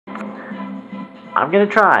I'm gonna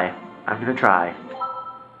try.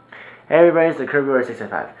 Hey everybody, it's the Kirby Warrior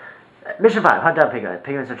 605. Mission 5, hunt down penguins.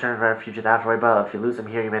 Penguins return for a future afterward, but if you lose them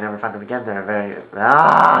here, you may never find them again. They're very...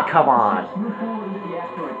 Ah, come on!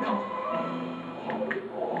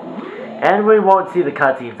 And we won't see the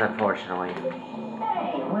cutscenes, unfortunately.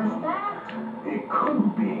 Hey, was that? It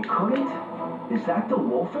couldn't be, could it? Is that the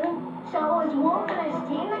Wolfen? So it was Wolf and his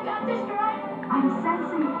team that got destroyed? I'm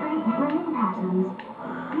sensing faint brain patterns.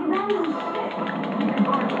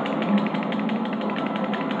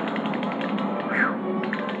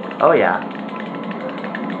 Oh yeah.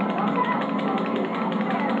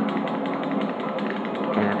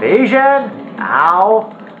 Invasion!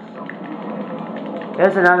 Ow!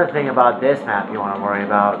 There's another thing about this map you want to worry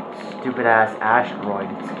about. Stupid ass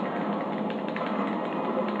asteroids.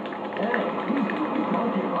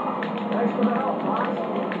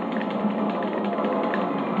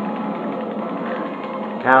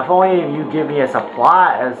 Now, if only you give me a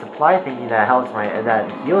supply thingy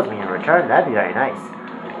that heals me in return, that'd be very nice.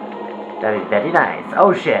 That'd be very nice.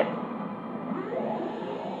 Oh shit.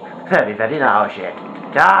 That'd be very nice. Oh shit.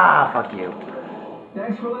 Ah, fuck you.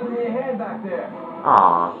 Thanks for letting me a hand back there.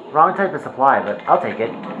 Aw, wrong type of supply, but I'll take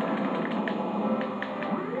it.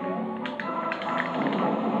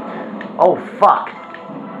 Oh fuck.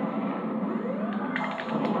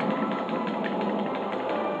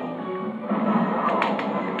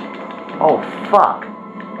 Oh, fuck.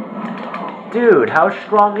 Dude, how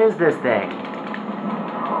strong is this thing?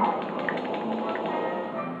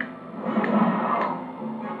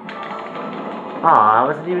 Aw, I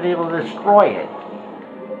wasn't even able to destroy it.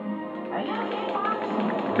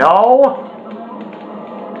 No!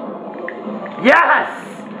 Yes!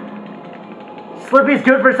 Slippy's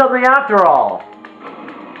good for something after all.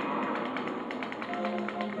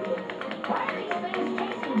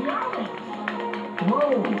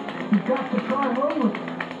 Whoa! You got to try rolling.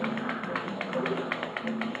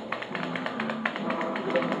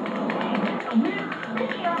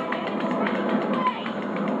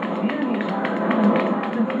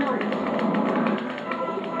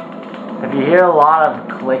 If you hear a lot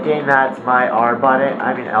of clicking, that's my R button.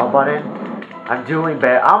 I mean L button. I'm doing a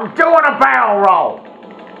barrel roll.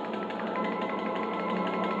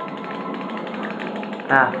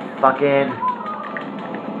 Ah, fucking.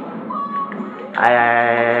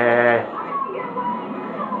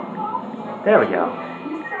 There we go.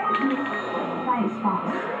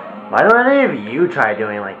 Why don't any of you try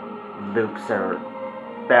doing like loops or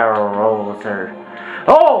barrel rolls or...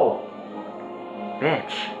 Oh!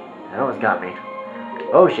 Bitch. That almost got me.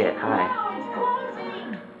 Oh shit, hi.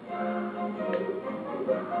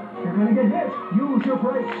 You're gonna get hit. Use your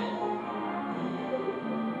brakes.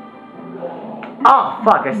 Oh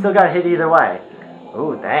fuck, I still got hit either way.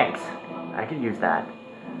 Ooh, thanks. I could use that.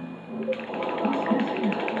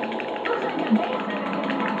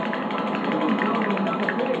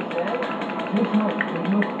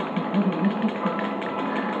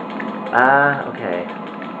 Okay.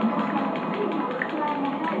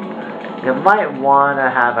 You might want to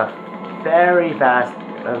have a very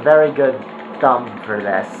good thumb for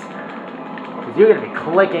this. Because you're going to be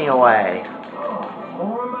clicking away.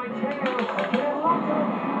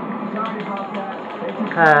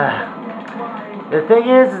 The thing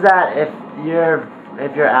is that if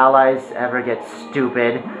your allies ever get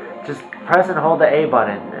stupid, just press and hold the A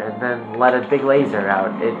button and then let a big laser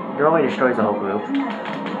out. It normally destroys the whole group.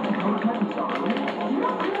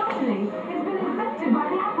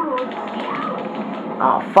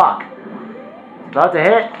 Oh fuck! It's about to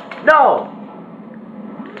hit. No!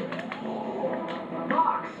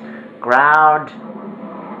 Ground.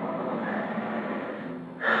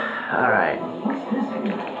 Alright.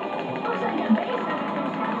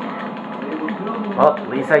 Well, at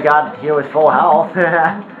least I got here with full health.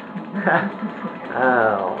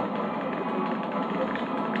 Oh.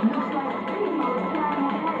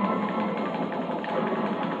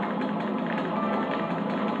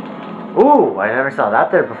 Ooh, I never saw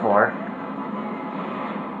that there before.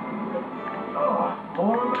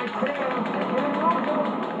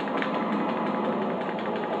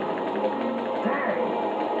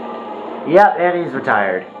 Yep, and he's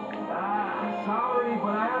retired. Sorry,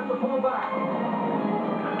 but I have to pull back.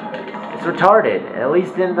 It's retarded. At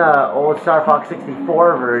least in the old Star Fox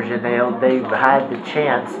 64 version, they had the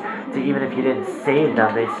chance to, even if you didn't save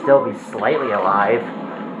them, they'd still be slightly alive.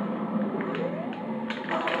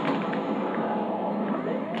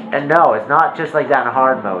 And no, it's not just like that in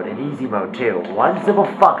hard mode, in easy mode too. One simple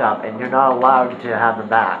fuck up and you're not allowed to have them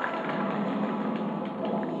back.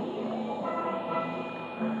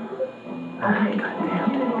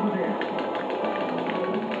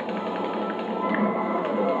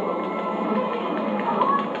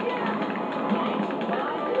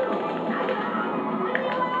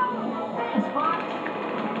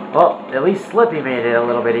 at least Slippy made it a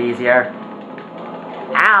little bit easier.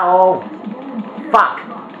 Ow! Fuck!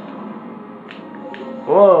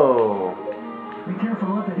 Whoa! Be careful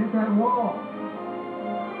not to hit that wall.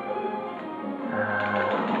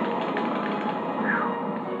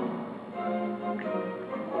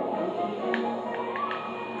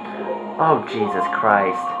 Oh, Jesus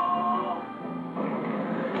Christ.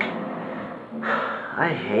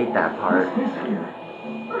 I hate that part.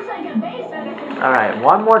 Looks like a base under control. Alright,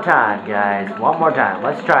 one more time, guys. One more time.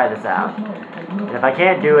 Let's try this out. And if I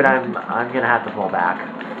can't do it, I'm gonna have to pull back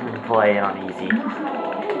and play it on easy.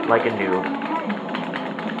 Like a noob.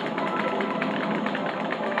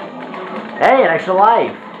 Hey, an extra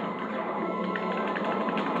life!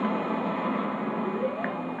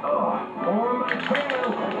 Over my tail.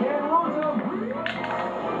 I can't lose him.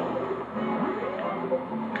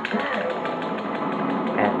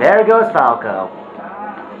 And there goes Falco.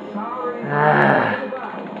 Sorry.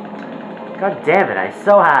 God damn it, I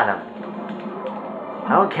so had him.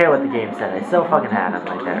 I don't care what the game said, I so fucking had him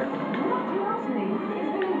right there.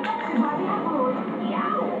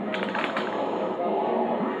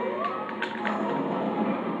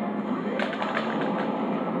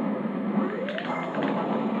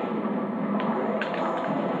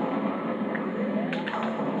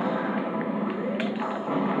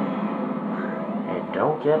 And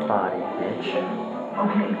don't get bodied, bitch.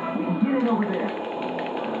 Okay, we can get in over there.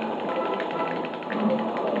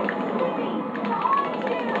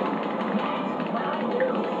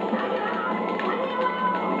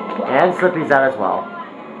 And Slippy's out as well.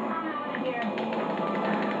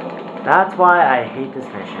 That's why I hate this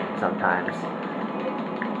mission sometimes.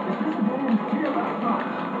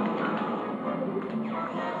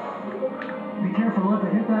 Be careful not to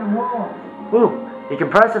hit that wall. Woo! You can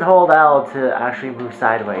press and hold L to actually move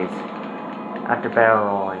sideways after barrel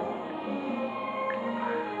rolling.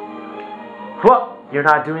 Whoa! You're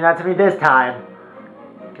not doing that to me this time.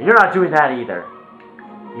 You're not doing that either.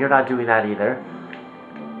 You're not doing that either.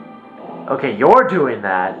 Okay, you're doing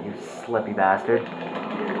that, you slippy bastard.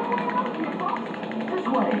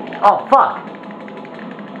 Oh, fuck!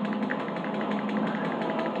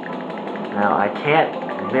 Now, I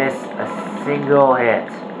can't miss a single hit.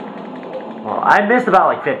 Well, I missed about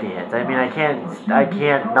like 50 hits. I mean, I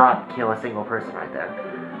can't not kill a single person right there.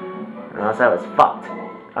 Or else I was fucked.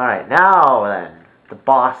 Alright, now then, the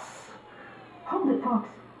boss. Hold it, Fox.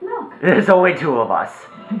 Look. There's only two of us.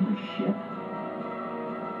 Shit.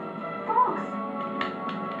 Fox.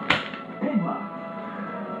 Pigma.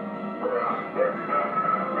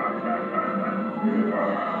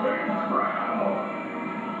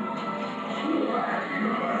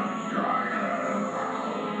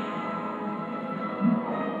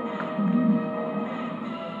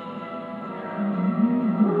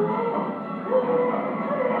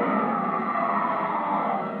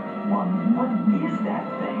 What is that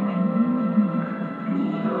thing? Do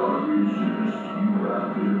not resist. You have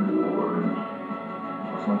been warned.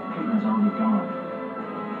 Looks like Pigma's already gone.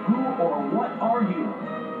 Who or what are you?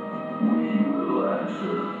 We will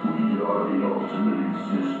answer. We are the ultimate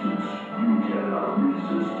existence. You cannot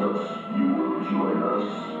resist us. You will join us.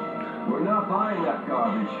 We're not buying that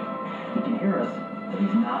garbage. He can hear us, but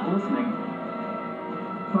he's not listening.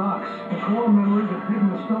 Fox, the core memory that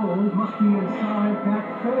Pigma stole must be inside that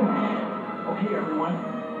thing. Okay, everyone.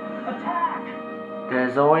 Attack!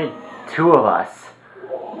 There's only two of us.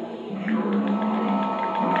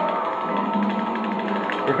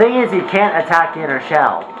 The thing is, you can't attack the inner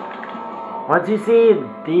shell. Once you see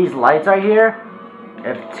these lights right here,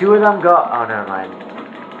 if two of them go... Oh, never mind.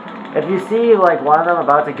 If you see, like, one of them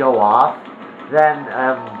about to go off, then,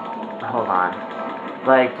 hold on.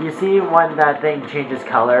 Like, you see when that thing changes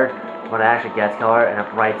color, when it actually gets color, and it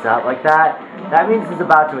brights up like that, that means it's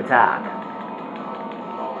about to attack.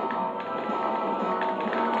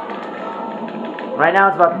 Right now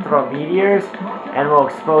it's about to throw meteors, and will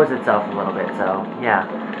expose itself a little bit, so, yeah.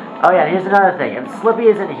 Oh yeah, and here's another thing. If Slippy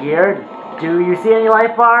isn't here, do you see any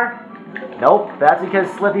life bar? Nope, that's because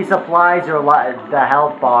Slippy supplies the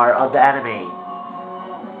health bar of the enemy.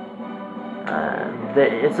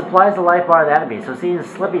 It supplies the life bar of the enemy, so seeing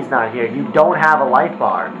Slippy's not here, you don't have a life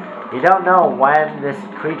bar. You don't know when this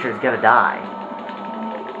creature is gonna die.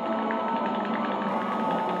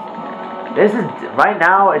 This is, right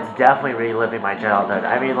now, it's definitely reliving my childhood.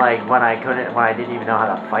 I mean, like, when I didn't even know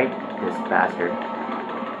how to fight this bastard.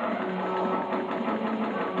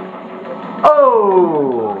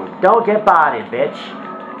 Oh! Don't get bodied, bitch.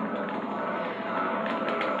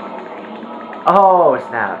 Oh,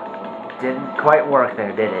 snap. Didn't quite work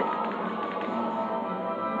there, did it?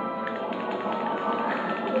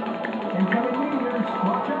 Incoming meteors,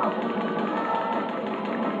 watch out!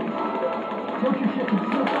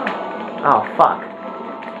 Oh, fuck.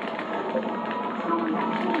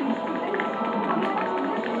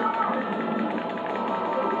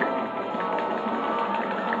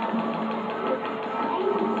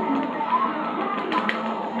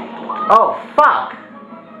 Oh, fuck!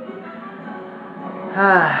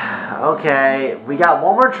 Okay, we got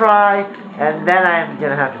one more try, and then I'm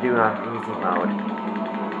gonna have to do it on easy mode.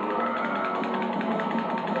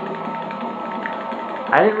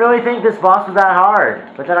 I didn't really think this boss was that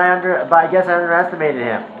hard, but then I guess I underestimated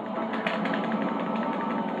him.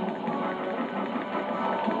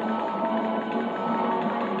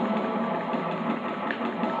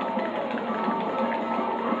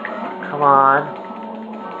 Come on.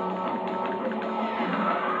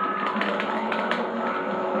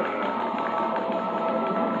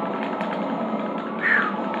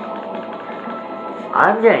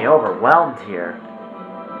 I'm getting overwhelmed here.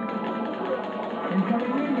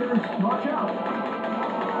 Incoming leaders, watch out!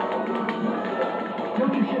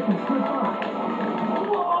 Tilt your ship and slip up.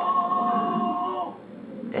 Whoa!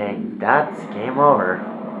 And that's game over.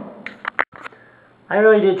 I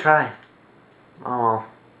really did try. Oh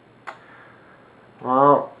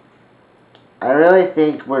well. I really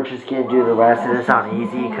think we're just gonna do the rest of this on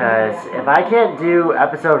easy, because if I can't do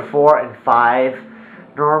episode 4 and 5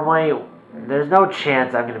 normally, there's no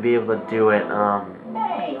chance I'm gonna be able to do it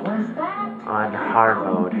Hey, was that? on hard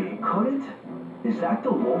mode. Couldn't? Is that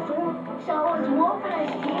the wolfing? So is Wolf and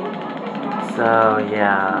his team? So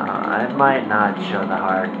yeah, I might not show the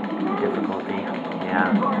hard difficulty.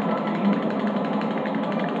 Yeah.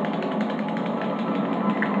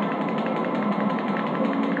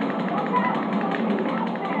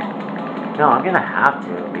 No, I'm gonna have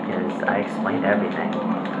to, because I explained everything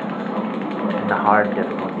in the hard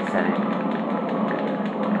difficulty setting.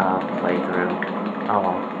 Playthrough. Oh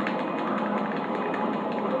well.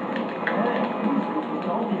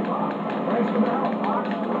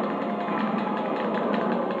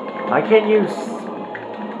 Why can't you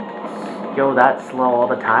go that slow all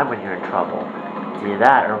the time when you're in trouble? Do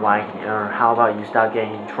that, or how about you stop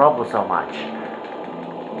getting in trouble so much?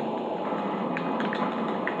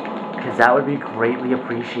 Because that would be greatly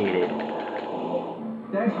appreciated.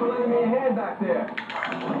 Thanks for lending me a hand back there.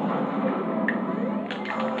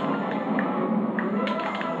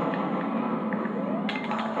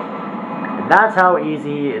 And that's how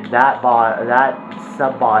easy that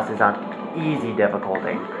sub-boss is on easy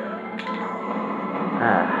difficulty. You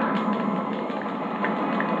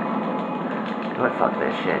know what? Fuck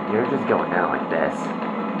this shit. You're just going down like this.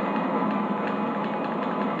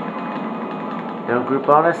 No group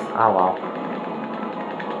bonus? Oh well.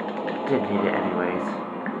 Didn't need it anyways.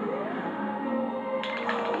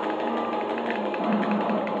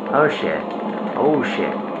 Oh shit. Oh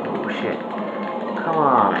shit. Oh shit. Come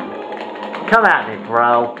on. Come at me,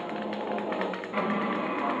 bro.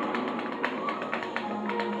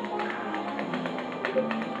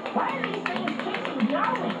 Why are these things chasing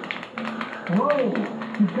Darwin? Whoa,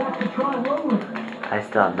 you've got to try rolling. I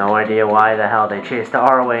still have no idea why the hell they chased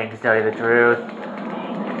our wings, to tell you the truth. The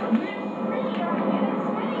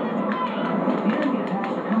enemy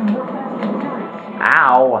attacks are coming more fast than furious.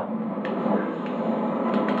 Ow!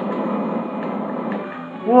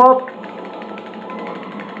 Whoop!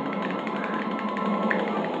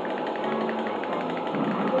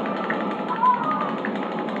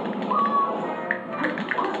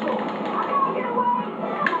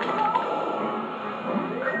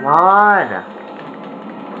 Come on!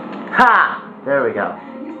 Ha! There we go.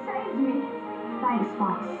 You saved me. Thanks,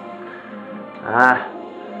 Fox.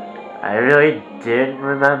 I really didn't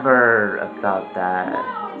remember about that.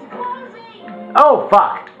 No, it's closing. Oh,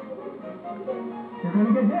 fuck! You're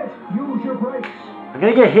gonna get hit. Use your brakes. I'm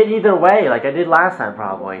gonna get hit either way, like I did last time,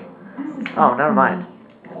 probably. Oh, never mind.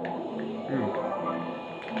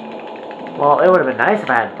 Well, it would have been nice if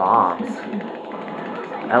I had bombs.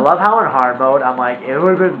 I love how in hard mode, I'm like, it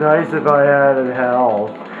would have been nice if I had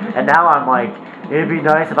health. And now I'm like, it'd be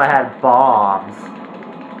nice if I had bombs.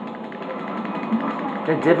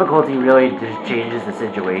 The difficulty really just changes the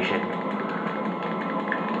situation.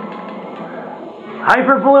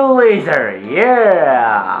 Hyper blue laser,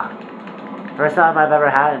 yeah! First time I've ever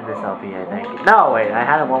had it in this LP, I think. No, wait, I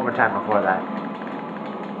had it one more time before that.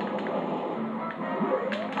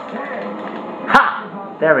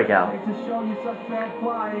 Ha! There we go. To show you such bad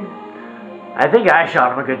flying. I think I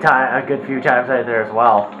shot him a good few times right there as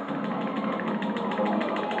well.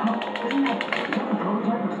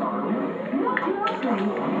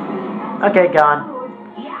 Okay, gone.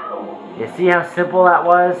 You see how simple that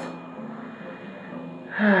was?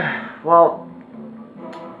 Well,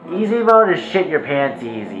 easy mode is shit your pants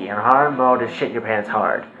easy, and hard mode is shit your pants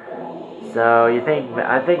hard. So you think,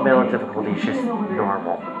 I think middle difficulty is just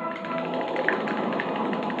normal.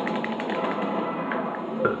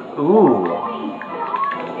 Ooh.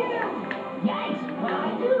 Yikes, what do I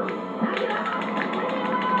do? Knock it off.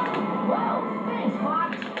 Whoa, thanks,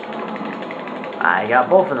 Fox. I got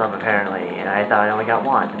both of them apparently, and I thought I only got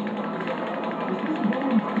one.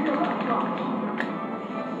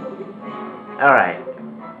 Alright.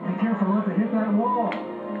 Be careful not to hit that wall.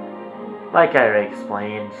 Like I already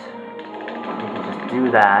explained, you can just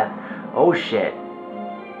do that. Oh shit.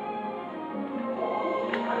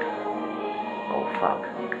 Oh fuck.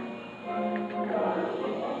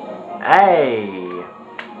 Hey!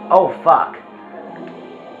 Oh fuck.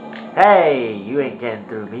 Hey! You ain't getting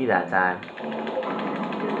through me that time.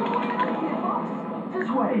 This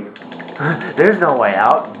way. There's no way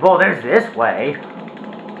out. Well, there's this way.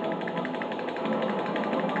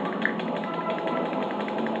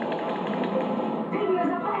 Pigma's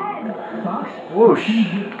up ahead. Fox. Whoosh.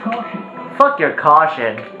 Use caution. Fuck your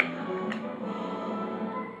caution.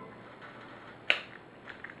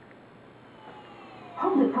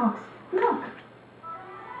 Hold it, Fox. Look.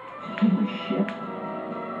 Give me shit.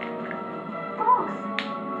 Fox.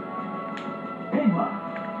 Pigma.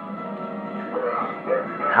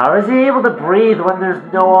 How is he able to breathe when there's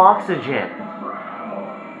no oxygen?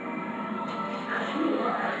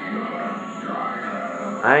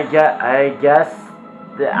 I guess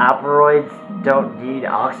the Aperoids don't need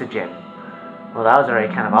oxygen. Well, that was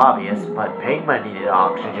already kind of obvious, but Pigma needed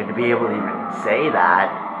oxygen to be able to even say that.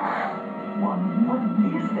 What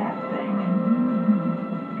is that thing?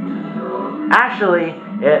 Actually,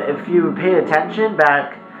 if you paid attention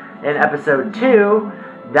back in episode 2,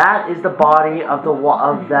 that is the body of the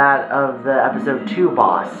episode 2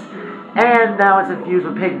 boss, and now it's infused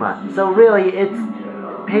with Pigma. So really, it's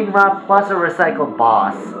Pigma plus a recycled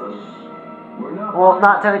boss. Well,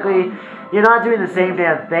 not technically. You're not doing the same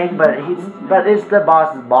damn thing, but it's the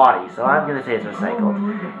boss's body. So I'm gonna say it's recycled.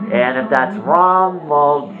 And if that's wrong,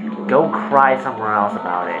 well, go cry somewhere else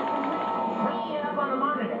about it.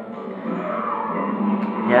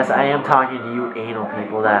 Yes, I am talking to you anal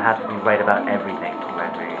people that have to be right about everything.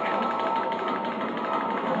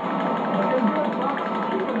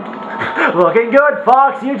 Looking good,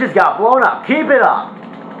 Fox. You just got blown up. Keep it up.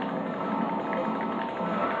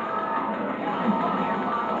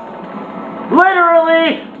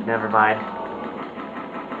 Literally. Never mind.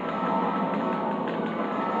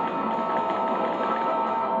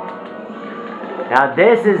 Now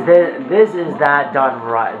this is that done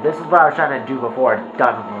right. This is what I was trying to do before,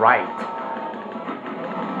 done right.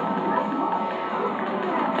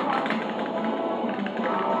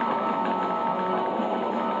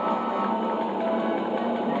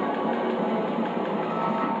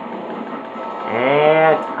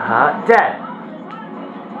 And dead.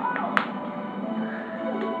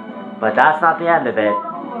 But that's not the end of it.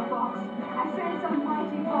 Fox. I said some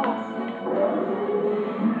mighty Fox.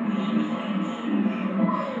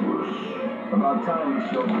 About time you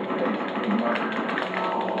showed your face, Pigma.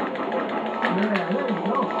 Yeah, there you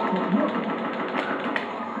go.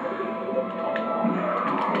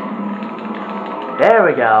 There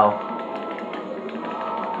we go.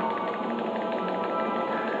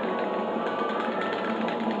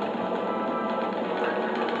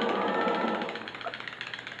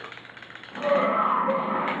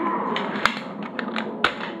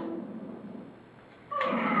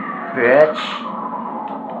 Bitch.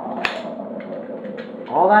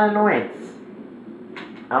 All that annoyance.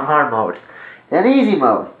 On hard mode. Then easy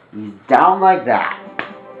mode. He's down like that.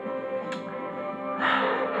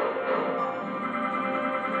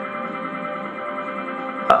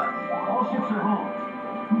 All ships are home.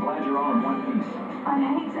 I'm glad you're all in one piece. I'd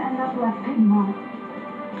hate to end up like Pigma.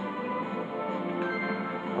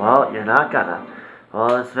 Well, you're not gonna. Well,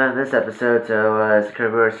 that's been this episode, so it's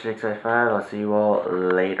Kirby 655. I'll see you all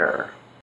later.